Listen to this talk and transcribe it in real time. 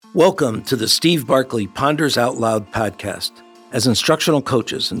Welcome to the Steve Barkley Ponders Out Loud podcast. As instructional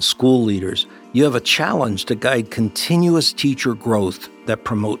coaches and school leaders, you have a challenge to guide continuous teacher growth that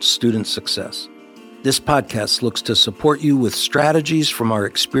promotes student success. This podcast looks to support you with strategies from our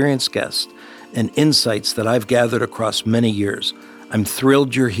experienced guests and insights that I've gathered across many years. I'm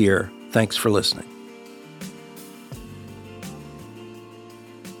thrilled you're here. Thanks for listening.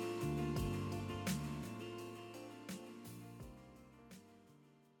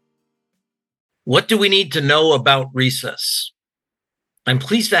 What do we need to know about recess? I'm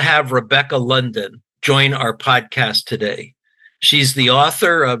pleased to have Rebecca London join our podcast today. She's the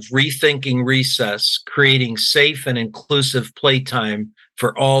author of Rethinking Recess, Creating Safe and Inclusive Playtime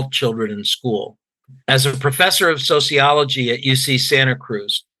for All Children in School. As a professor of sociology at UC Santa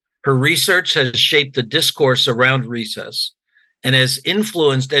Cruz, her research has shaped the discourse around recess and has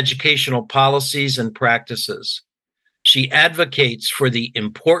influenced educational policies and practices. She advocates for the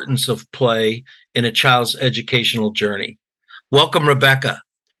importance of play in a child's educational journey. Welcome, Rebecca.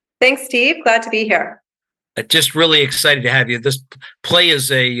 Thanks, Steve. Glad to be here. Just really excited to have you. This play is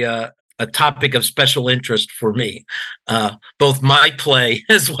a topic of special interest for me, both my play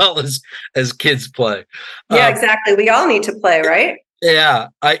as well as kids' play. Yeah, exactly. We all need to play, right? Yeah.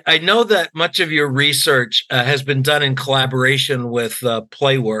 I know that much of your research has been done in collaboration with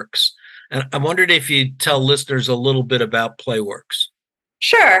Playworks. And I wondered if you'd tell listeners a little bit about Playworks.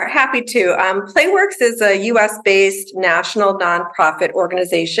 Sure, happy to. Playworks is a U.S.-based national nonprofit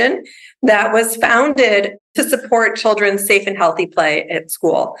organization that was founded to support children's safe and healthy play at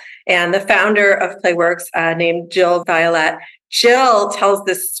school. And the founder of Playworks, named Jill Violet, Jill tells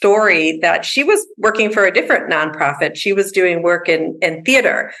this story that she was working for a different nonprofit. She was doing work in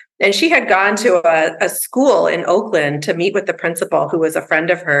theater, and she had gone to a school in Oakland to meet with the principal, who was a friend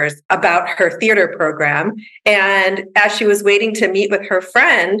of hers, about her theater program. And as she was waiting to meet with her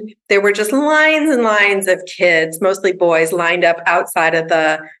friend, there were just lines and lines of kids, mostly boys, lined up outside of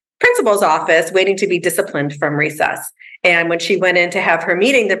the principal's office waiting to be disciplined from recess. And when she went in to have her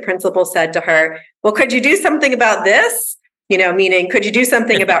meeting, the principal said to her, "Well, could you do something about this?" Meaning, could you do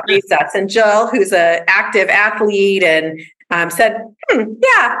something about recess? And Jill, who's an active athlete, and said, yeah,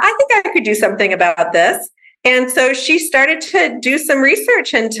 I think I could do something about this. And so she started to do some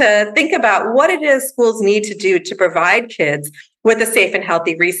research and to think about what it is schools need to do to provide kids with a safe and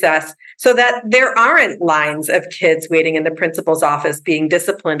healthy recess so that there aren't lines of kids waiting in the principal's office being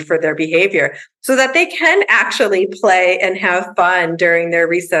disciplined for their behavior, so that they can actually play and have fun during their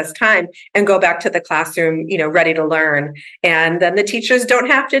recess time and go back to the classroom, ready to learn. And then the teachers don't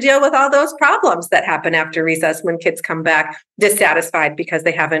have to deal with all those problems that happen after recess when kids come back dissatisfied because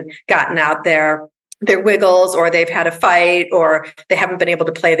they haven't gotten out their wiggles, or they've had a fight, or they haven't been able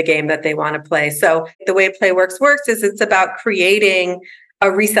to play the game that they want to play. So the way Playworks works is it's about creating a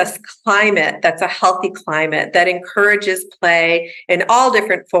recess climate that's a healthy climate that encourages play in all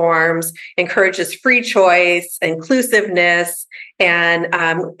different forms, encourages free choice, inclusiveness, and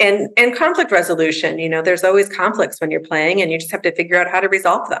conflict resolution. There's always conflicts when you're playing, and you just have to figure out how to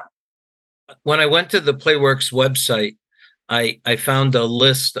resolve them. When I went to the Playworks website, I found a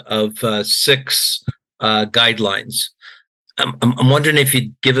list of 6 guidelines. I'm wondering if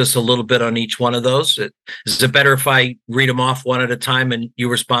you'd give us a little bit on each one of those. Is it better if I read them off one at a time and you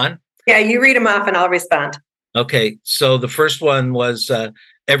respond? Yeah, you read them off and I'll respond. Okay, so the first one was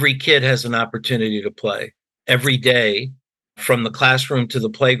every kid has an opportunity to play every day, from the classroom to the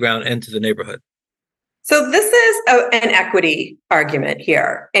playground and to the neighborhood. So this is an equity argument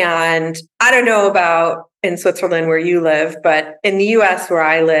here. And I don't know about in Switzerland where you live, but in the US where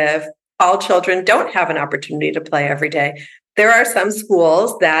I live, all children don't have an opportunity to play every day. There are some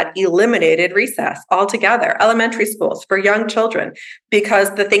schools that eliminated recess altogether, elementary schools for young children,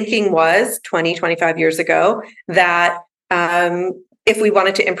 because the thinking was 20, 25 years ago that if we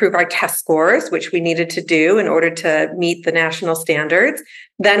wanted to improve our test scores, which we needed to do in order to meet the national standards,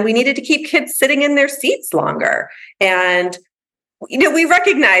 then we needed to keep kids sitting in their seats longer. And we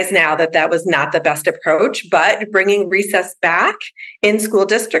recognize now that that was not the best approach, but bringing recess back in school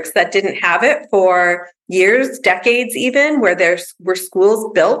districts that didn't have it for years, decades even, where there were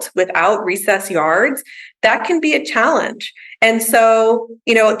schools built without recess yards, that can be a challenge. And so,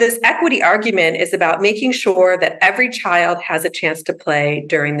 this equity argument is about making sure that every child has a chance to play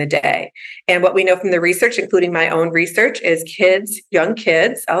during the day. And what we know from the research, including my own research, is kids, young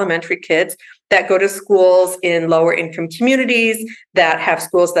kids, elementary kids, that go to schools in lower income communities, that have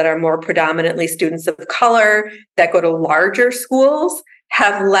schools that are more predominantly students of color, that go to larger schools,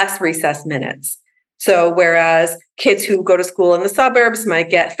 have less recess minutes. So whereas kids who go to school in the suburbs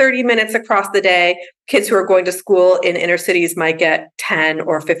might get 30 minutes across the day, kids who are going to school in inner cities might get 10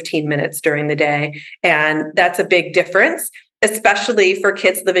 or 15 minutes during the day. And that's a big difference, especially for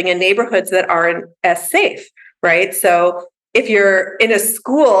kids living in neighborhoods that aren't as safe, right? So if you're in a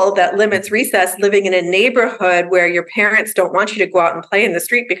school that limits recess, living in a neighborhood where your parents don't want you to go out and play in the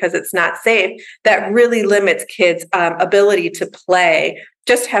street because it's not safe, that really limits kids' ability to play,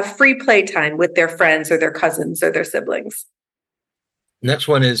 just have free play time with their friends or their cousins or their siblings. Next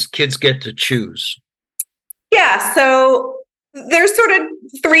one is kids get to choose. Yeah, so there's sort of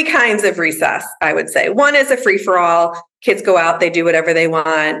three kinds of recess, I would say. One is a free-for-all. Kids go out, they do whatever they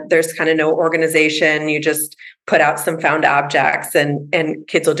want. There's kind of no organization. You just put out some found objects and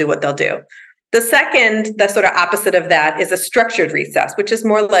kids will do what they'll do. The second, the sort of opposite of that, is a structured recess, which is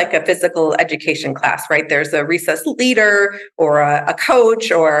more like a physical education class, right? There's a recess leader or a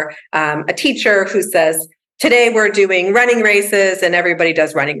coach or a teacher who says, today we're doing running races, and everybody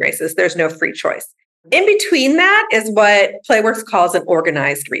does running races. There's no free choice. In between that is what Playworks calls an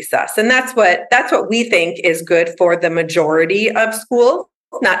organized recess. And that's what we think is good for the majority of schools.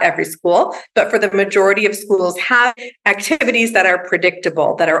 Not every school, but for the majority of schools, have activities that are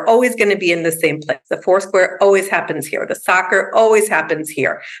predictable, that are always going to be in the same place. The Foursquare always happens here. The soccer always happens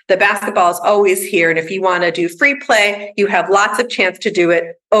here. The basketball is always here. And if you want to do free play, you have lots of chance to do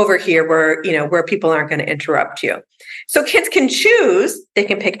it over here where people aren't going to interrupt you. So kids can choose. They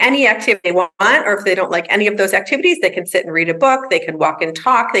can pick any activity they want, or if they don't like any of those activities, they can sit and read a book. They can walk and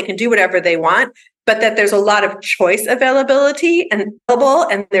talk. They can do whatever they want. But that there's a lot of choice availability and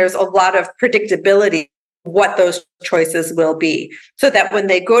there's a lot of predictability what those choices will be. So that when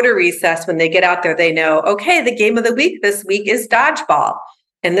they go to recess, when they get out there, they know, okay, the game of the week this week is dodgeball.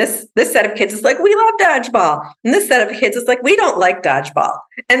 And this set of kids is like, we love dodgeball. And this set of kids is like, we don't like dodgeball.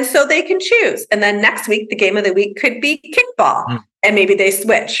 And so they can choose. And then next week, the game of the week could be kickball. And maybe they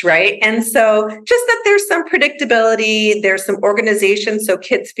switch, right? And so just that there's some predictability, there's some organization so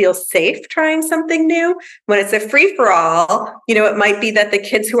kids feel safe trying something new. When it's a free-for-all, it might be that the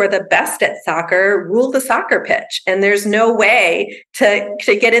kids who are the best at soccer rule the soccer pitch. And there's no way to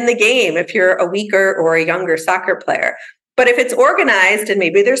get in the game if you're a weaker or a younger soccer player. But if it's organized, and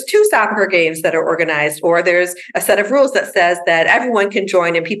maybe there's 2 soccer games that are organized, or there's a set of rules that says that everyone can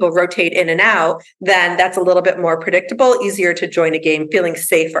join and people rotate in and out, then that's a little bit more predictable, easier to join a game, feeling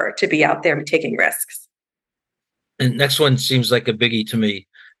safer to be out there and taking risks. And next one seems like a biggie to me.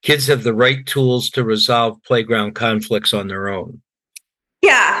 Kids have the right tools to resolve playground conflicts on their own.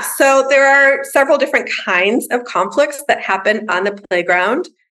 Yeah, so there are several different kinds of conflicts that happen on the playground.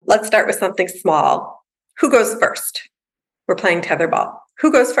 Let's start with something small. Who goes first? We're playing tetherball.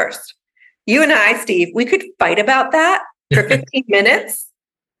 Who goes first? You and I, Steve, we could fight about that for 15 minutes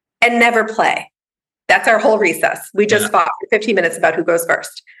and never play. That's our whole recess. We just fought for 15 minutes about who goes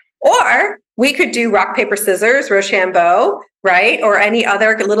first. Or we could do rock, paper, scissors, Rochambeau, right? Or any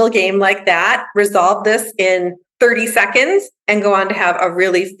other little game like that, resolve this in 30 seconds and go on to have a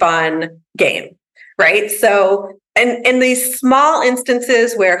really fun game, right? So in these small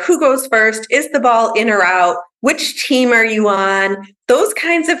instances where who goes first, is the ball in or out, which team are you on? Those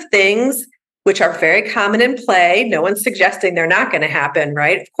kinds of things, which are very common in play. No one's suggesting they're not going to happen,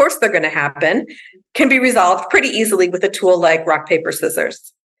 right? Of course they're going to happen, can be resolved pretty easily with a tool like rock, paper,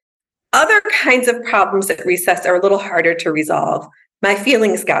 scissors. Other kinds of problems at recess are a little harder to resolve. My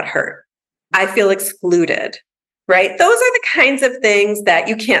feelings got hurt. I feel excluded, right? Those are the kinds of things that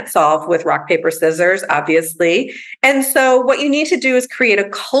you can't solve with rock, paper, scissors, obviously. And so what you need to do is create a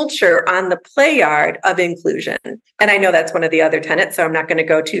culture on the play yard of inclusion. And I know that's one of the other tenets, so I'm not going to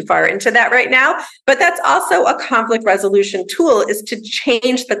go too far into that right now. But that's also a conflict resolution tool, is to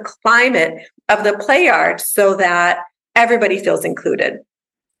change the climate of the play yard so that everybody feels included.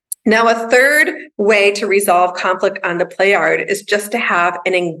 Now, a third way to resolve conflict on the play yard is just to have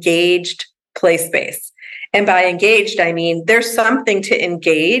an engaged play space. And by engaged, I mean there's something to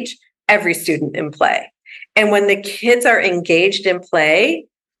engage every student in play. And when the kids are engaged in play,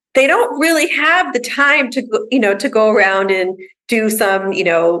 they don't really have the time to go around and do some,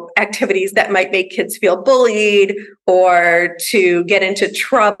 activities that might make kids feel bullied or to get into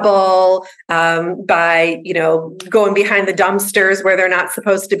trouble by, going behind the dumpsters where they're not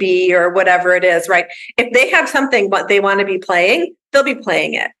supposed to be or whatever it is, right? If they have something what they want to be playing, they'll be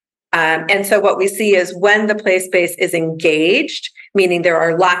playing it. And so what we see is when the play space is engaged, meaning there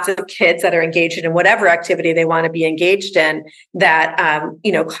are lots of kids that are engaged in whatever activity they want to be engaged in, that,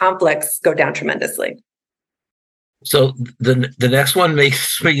 conflicts go down tremendously. So the next one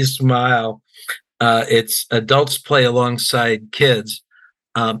makes me smile. It's adults play alongside kids.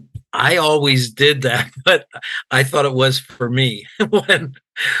 I always did that, but I thought it was for me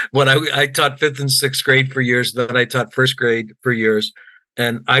when I taught fifth and sixth grade for years, then I taught first grade for years,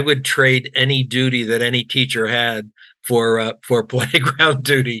 and I would trade any duty that any teacher had for playground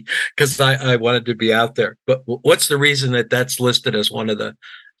duty because I wanted to be out there. But what's the reason that that's listed as one of the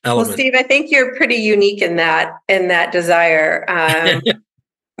Well, elements? Steve, I think you're pretty unique in that desire.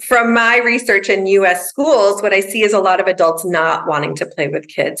 From my research in US schools, what I see is a lot of adults not wanting to play with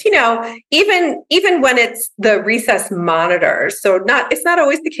kids. Even when it's the recess monitors. So it's not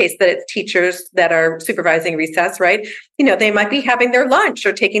always the case that it's teachers that are supervising recess, right? They might be having their lunch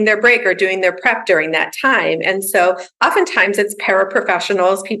or taking their break or doing their prep during that time. And so oftentimes it's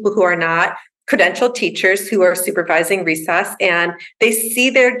paraprofessionals, people who are not credentialed teachers who are supervising recess, and they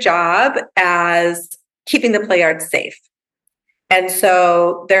see their job as keeping the play yard safe. And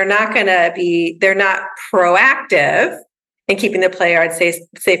so they're not proactive in keeping the play yard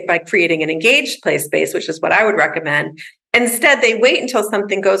safe by creating an engaged play space, which is what I would recommend. Instead, they wait until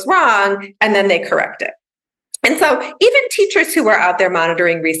something goes wrong and then they correct it. And so even teachers who are out there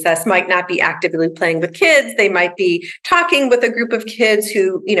monitoring recess might not be actively playing with kids. They might be talking with a group of kids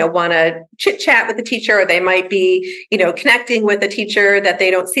who, want to chit chat with the teacher, or they might be, connecting with a teacher that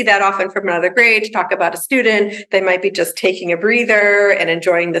they don't see that often from another grade to talk about a student. They might be just taking a breather and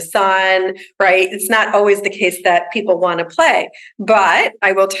enjoying the sun, right? It's not always the case that people want to play. But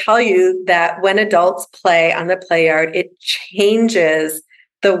I will tell you that when adults play on the play yard, it changes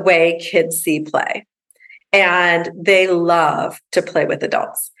the way kids see play. And they love to play with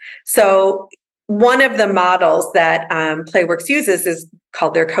adults. So one of the models that Playworks uses is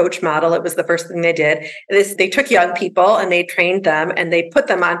called their coach model. It was the first thing they did. They took young people and they trained them and they put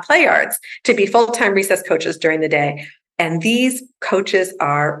them on play yards to be full-time recess coaches during the day. And these coaches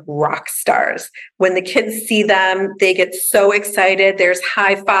are rock stars. When the kids see them, they get so excited. There's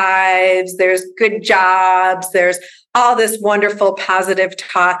high fives, there's good jobs, there's all this wonderful positive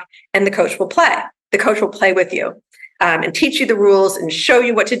talk, and the coach will play. The coach will play with you and teach you the rules and show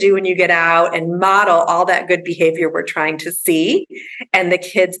you what to do when you get out and model all that good behavior we're trying to see. And the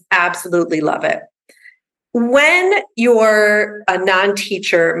kids absolutely love it. When you're a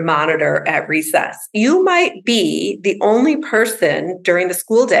non-teacher monitor at recess, you might be the only person during the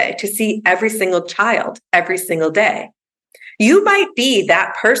school day to see every single child every single day. You might be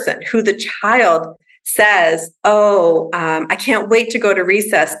that person who the child says, I can't wait to go to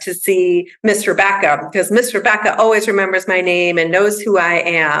recess to see Miss Rebecca because Miss Rebecca always remembers my name and knows who I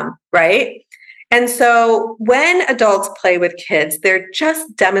am, right? And so when adults play with kids, they're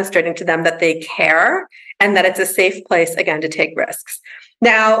just demonstrating to them that they care and that it's a safe place, again, to take risks.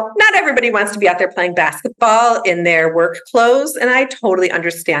 Now, not everybody wants to be out there playing basketball in their work clothes, and I totally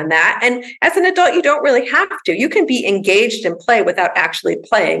understand that. And as an adult, you don't really have to. You can be engaged in play without actually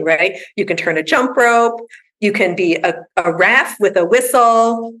playing, right? You can turn a jump rope. You can be a ref with a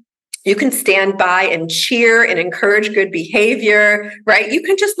whistle. You can stand by and cheer and encourage good behavior, right? You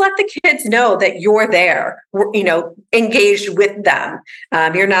can just let the kids know that you're there, engaged with them.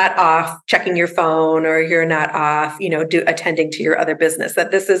 You're not off checking your phone, or you're not off, attending to your other business,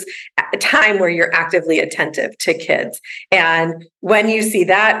 that this is a time where you're actively attentive to kids. And when you see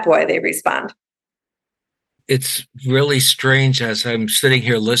that, boy, they respond. It's really strange as I'm sitting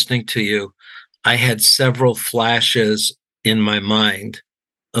here listening to you. I had several flashes in my mind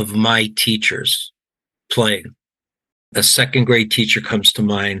of my teachers playing. A second grade teacher comes to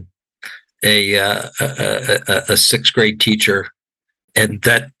mind, a sixth grade teacher, and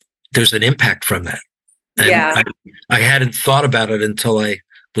that there's an impact from that. And yeah, I hadn't thought about it until I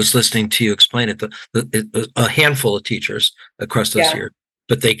was listening to you explain it. A handful of teachers across this year,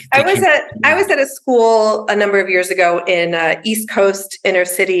 but I was at a school a number of years ago in East Coast inner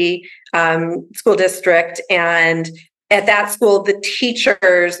city school district, and at that school, the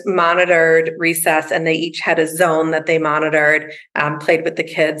teachers monitored recess, and they each had a zone that they monitored, played with the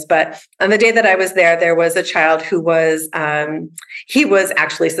kids. But on the day that I was there, there was a child who was, he was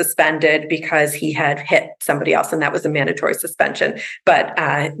actually suspended because he had hit somebody else, and that was a mandatory suspension, but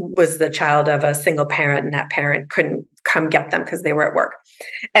was the child of a single parent, and that parent couldn't come get them because they were at work.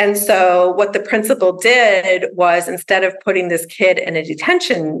 And so what the principal did was, instead of putting this kid in a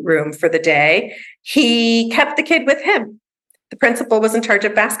detention room for the day, he kept the kid with him. The principal was in charge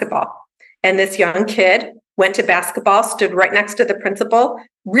of basketball. And this young kid went to basketball, stood right next to the principal,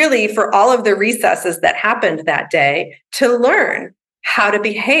 really for all of the recesses that happened that day, to learn how to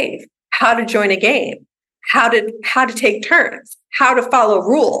behave, how to join a game, how to take turns, how to follow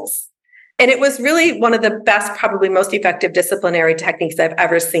rules. And it was really one of the best, probably most effective disciplinary techniques I've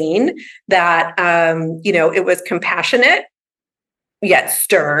ever seen. That, it was compassionate. yet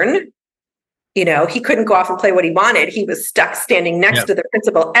stern. He couldn't go off and play what he wanted. He was stuck standing next to the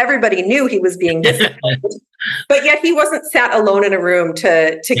principal. Everybody knew he was being disciplined, but yet he wasn't sat alone in a room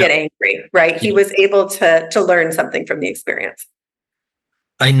to get angry, right? He was able to learn something from the experience.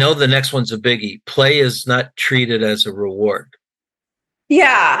 I know the next one's a biggie. Play is not treated as a reward.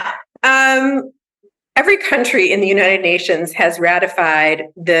 Yeah. Every country in the United Nations has ratified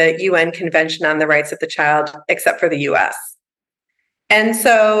the UN Convention on the Rights of the Child, except for the US. And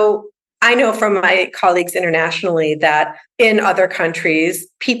so I know from my colleagues internationally that in other countries,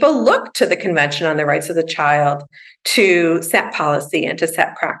 people look to the Convention on the Rights of the Child to set policy and to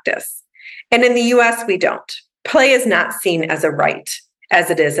set practice. And in the US, we don't. Play is not seen as a right as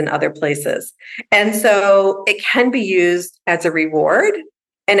it is in other places. And so it can be used as a reward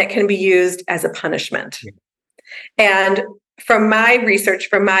and it can be used as a punishment. And from my research,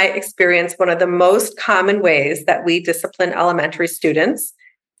 from my experience, one of the most common ways that we discipline elementary students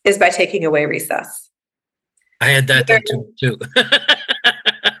is by taking away recess. I had that too.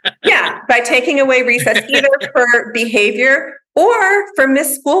 Yeah, by taking away recess, either for behavior or for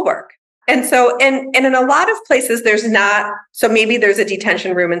missed schoolwork. And so, and in a lot of places, there's not, so maybe there's a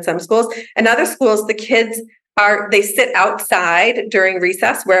detention room in some schools. In other schools, the kids they sit outside during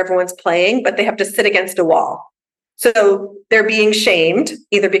recess where everyone's playing, but they have to sit against a wall. So they're being shamed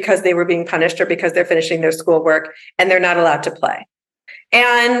either because they were being punished or because they're finishing their schoolwork and they're not allowed to play.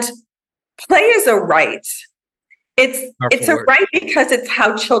 And play is a right. It's a right because it's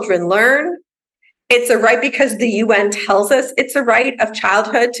how children learn. It's a right because the UN tells us it's a right of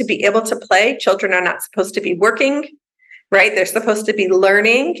childhood to be able to play. Children are not supposed to be working, right? They're supposed to be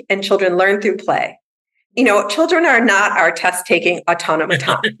learning, and children learn through play. Children are not our test-taking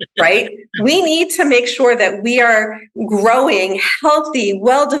automaton, right? We need to make sure that we are growing healthy,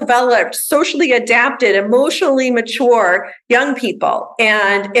 well-developed, socially adapted, emotionally mature young people.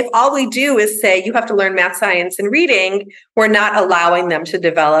 And if all we do is say, you have to learn math, science, and reading, we're not allowing them to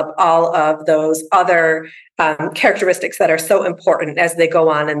develop all of those other characteristics that are so important as they go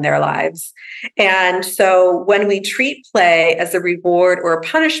on in their lives. And so when we treat play as a reward or a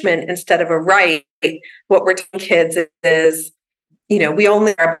punishment instead of a right, what we're telling kids is, we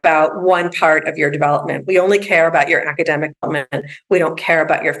only care about one part of your development. We only care about your academic development. We don't care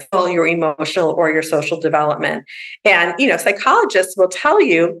about your full, your emotional, or your social development. And, psychologists will tell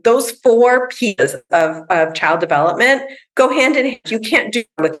you those 4 pieces of child development go hand in hand. You can't do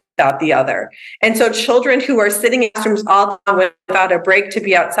one without the other. And so children who are sitting in classrooms all day without a break to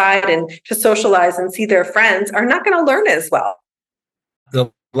be outside and to socialize and see their friends are not going to learn as well.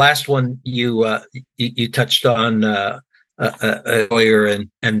 The last one you touched on, earlier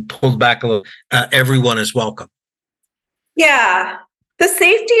and pulled back a little. Everyone is welcome. Yeah. The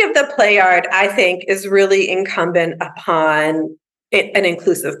safety of the play yard, I think, is really incumbent upon an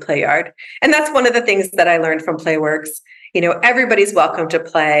inclusive play yard. And that's one of the things that I learned from Playworks. Everybody's welcome to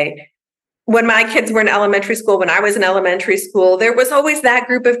play. When my kids were in elementary school, when I was in elementary school, there was always that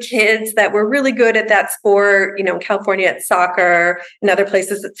group of kids that were really good at that sport. In California, it's soccer. In other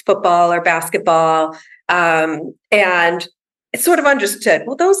places, it's football or basketball. And it's sort of understood,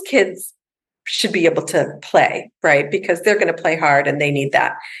 well, those kids should be able to play, right? Because they're going to play hard and they need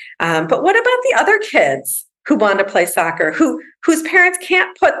that. But what about the other kids who want to play soccer, whose parents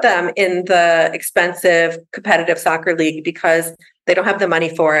can't put them in the expensive competitive soccer league because they don't have the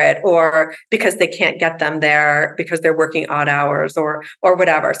money for it, or because they can't get them there because they're working odd hours or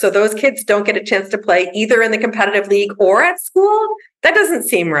whatever. So those kids don't get a chance to play either in the competitive league or at school. That doesn't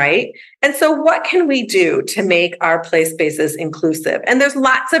seem right. And so what can we do to make our play spaces inclusive? And there's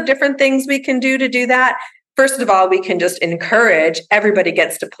lots of different things we can do that. First of all, we can just encourage everybody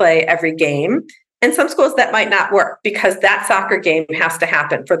gets to play every game. In some schools that might not work because that soccer game has to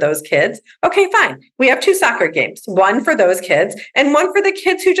happen for those kids. Okay, fine. We have 2 soccer games, one for those kids and one for the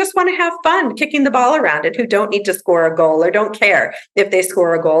kids who just want to have fun kicking the ball around and who don't need to score a goal or don't care if they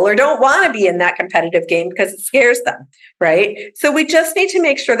score a goal or don't want to be in that competitive game because it scares them, right? So we just need to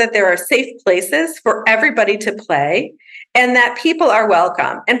make sure that there are safe places for everybody to play and that people are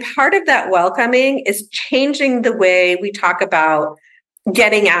welcome. And part of that welcoming is changing the way we talk about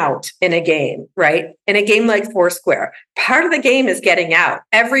getting out in a game, right? In a game like Foursquare, part of the game is getting out.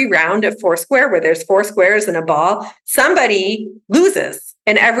 Every round of Foursquare, where there's 4 squares and a ball, somebody loses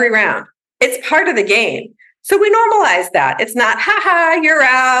in every round. It's part of the game. So we normalize that. It's not, you're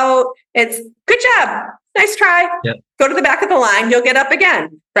out. It's good job. Nice try. Yep. Go to the back of the line. You'll get up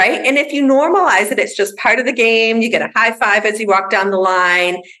again, right? And if you normalize it, it's just part of the game. You get a high five as you walk down the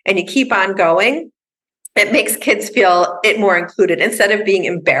line and you keep on going. It makes kids feel it more included instead of being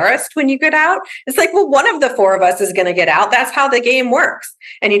embarrassed when you get out. It's like, well, one of the four of us is going to get out. That's how the game works.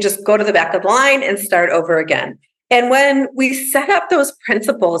 And you just go to the back of the line and start over again. And when we set up those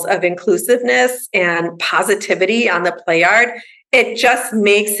principles of inclusiveness and positivity on the play yard, it just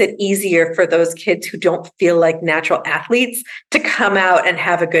makes it easier for those kids who don't feel like natural athletes to come out and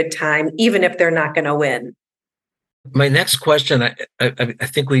have a good time, even if they're not going to win. My next question, I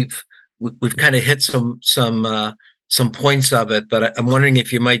think we've kind of hit some points of it, but I'm wondering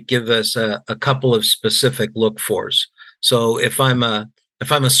if you might give us a couple of specific look-fors. So if I'm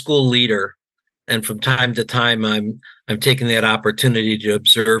a school leader, and from time to time I'm taking that opportunity to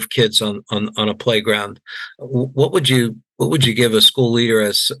observe kids on a playground, what would you give a school leader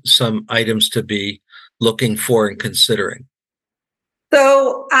as some items to be looking for and considering?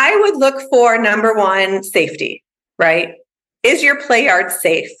 So I would look for, number one, safety, right? Is your play yard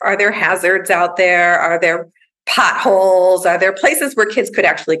safe? Are there hazards out there? Are there potholes? Are there places where kids could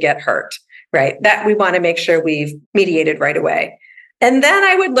actually get hurt, right? That we want to make sure we've mediated right away. And then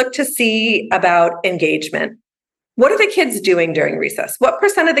I would look to see about engagement. What are the kids doing during recess? What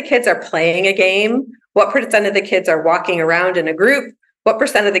percent of the kids are playing a game? What percent of the kids are walking around in a group? What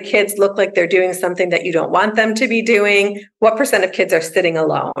percent of the kids look like they're doing something that you don't want them to be doing? What percent of kids are sitting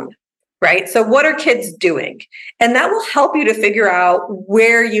alone? Right? So what are kids doing? And that will help you to figure out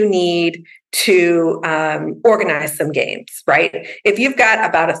where you need to organize some games, right? If you've got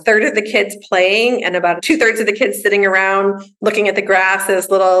about a third of the kids playing and about 2/3 of the kids sitting around looking at the grass as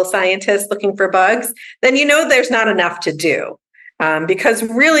little scientists looking for bugs, then you know there's not enough to do. Because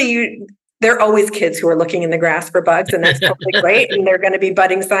really, there are always kids who are looking in the grass for bugs, and that's totally great. And they're going to be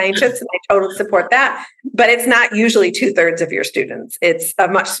budding scientists, and I totally support that. But it's not usually 2/3 of your students. It's a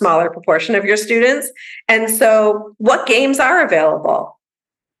much smaller proportion of your students. And so what games are available?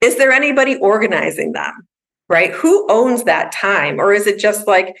 Is there anybody organizing them, right? Who owns that time? Or is it just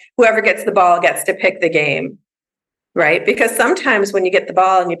like whoever gets the ball gets to pick the game? Right? Because sometimes when you get the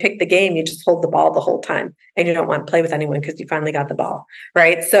ball and you pick the game, you just hold the ball the whole time and you don't want to play with anyone because you finally got the ball,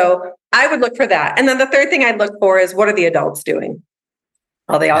 right? So I would look for that. And then the third thing I'd look for is, what are the adults doing?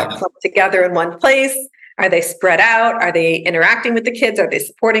 Are they all clumped together in one place? Are they spread out? Are they interacting with the kids? Are they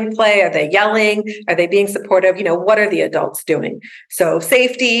supporting play? Are they yelling? Are they being supportive? What are the adults doing? So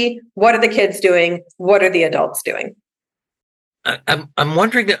safety, what are the kids doing? What are the adults doing? I'm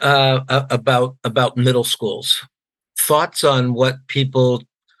wondering about middle schools. Thoughts on what people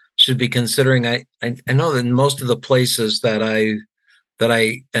should be considering. I know that in most of the places that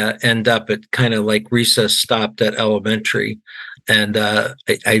I end up, it kind of like recess stopped at elementary, and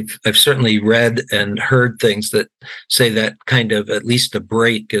I've certainly read and heard things that say that kind of at least a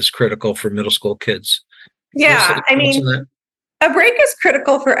break is critical for middle school kids. Yeah, I mean, a break is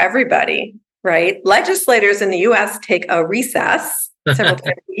critical for everybody, right? Legislators in the U.S. take a recess several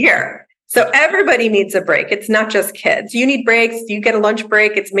times a year. So everybody needs a break. It's not just kids. You need breaks. You get a lunch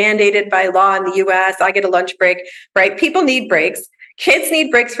break. It's mandated by law in the US. I get a lunch break, right? People need breaks. Kids need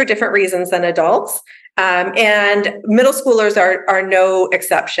breaks for different reasons than adults. And middle schoolers are no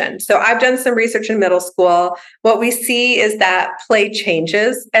exception. So I've done some research in middle school. What we see is that play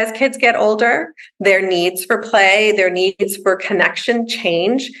changes as kids get older. Their needs for play, their needs for connection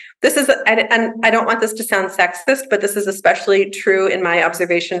change. This is, and I don't want this to sound sexist, but this is especially true in my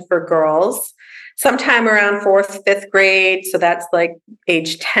observation for girls. Sometime around 4th, 5th grade, so that's like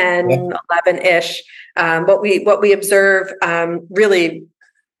age 10, 11-ish. What we observe really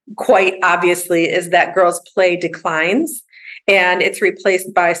quite obviously is that girls' play declines and it's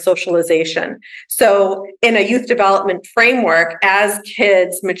replaced by socialization. So in a youth development framework, as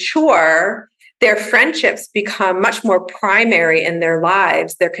kids mature, their friendships become much more primary in their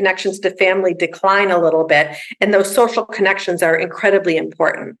lives. Their connections to family decline a little bit, and those social connections are incredibly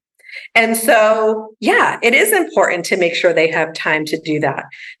important. And so, yeah, it is important to make sure they have time to do that.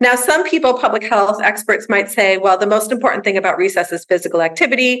 Now, some people, public health experts might say, well, the most important thing about recess is physical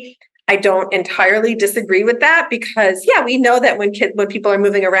activity. I don't entirely disagree with that because, yeah, we know that when people are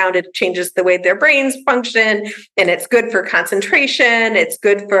moving around, it changes the way their brains function, and it's good for concentration. It's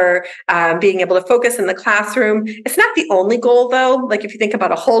good for being able to focus in the classroom. It's not the only goal, though. Like if you think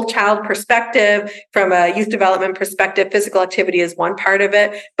about a whole child perspective, from a youth development perspective, physical activity is one part of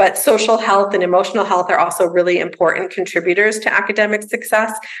it, but social health and emotional health are also really important contributors to academic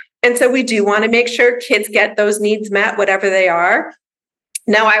success. And so we do want to make sure kids get those needs met, whatever they are.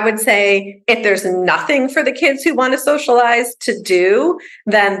 Now, I would say if there's nothing for the kids who want to socialize to do,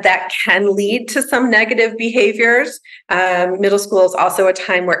 then that can lead to some negative behaviors. Middle school is also a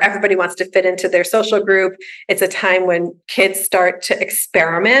time where everybody wants to fit into their social group. It's a time when kids start to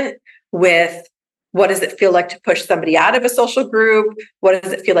experiment with What does it feel like to push somebody out of a social group? What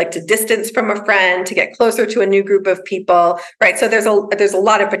does it feel like to distance from a friend, to get closer to a new group of people, right? So there's a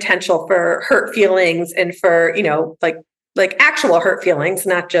lot of potential for hurt feelings and for, like actual hurt feelings,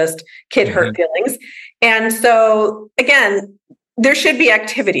 not just kid hurt feelings. And so again, there should be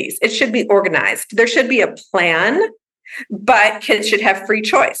activities. It should be organized. There should be a plan, but kids should have free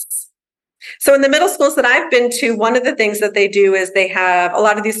choice. So in the middle schools that I've been to, one of the things that they do is a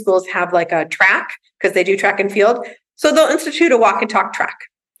lot of these schools have like a track, because they do track and field. So they'll institute a walk and talk track.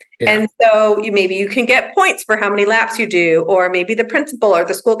 Yeah. And so maybe you can get points for how many laps you do, or maybe the principal or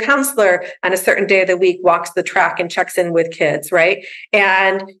the school counselor on a certain day of the week walks the track and checks in with kids, right?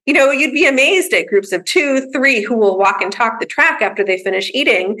 And, you'd be amazed at groups of 2, 3 who will walk and talk the track after they finish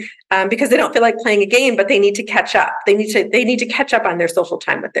eating, because they don't feel like playing a game, but they need to catch up. They need to catch up on their social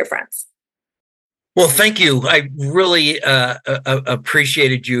time with their friends. Well, thank you. I really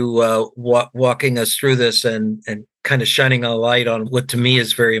appreciated you walking us through this and kind of shining a light on what to me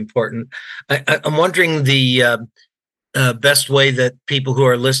is very important. I'm wondering the best way that people who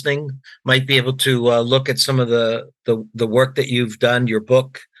are listening might be able to look at some of the work that you've done, your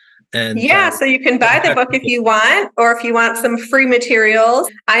book. And so you can buy the book if you want, or if you want some free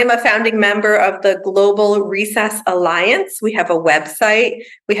materials. I am a founding member of the Global Recess Alliance. We have a website.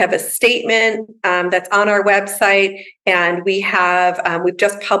 We have a statement that's on our website, and we've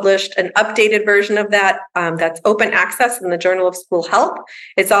just published an updated version of that that's open access in the Journal of School Health.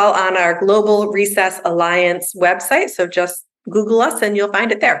 It's all on our Global Recess Alliance website. So just Google us and you'll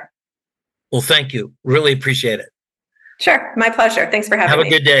find it there. Well, thank you. Really appreciate it. Sure. My pleasure. Thanks for having me.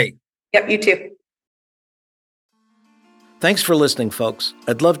 Have a good day. Yep, you too. Thanks for listening, folks.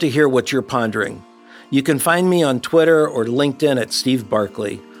 I'd love to hear what you're pondering. You can find me on Twitter or LinkedIn at Steve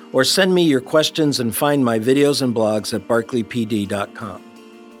Barkley, or send me your questions and find my videos and blogs at barkleypd.com.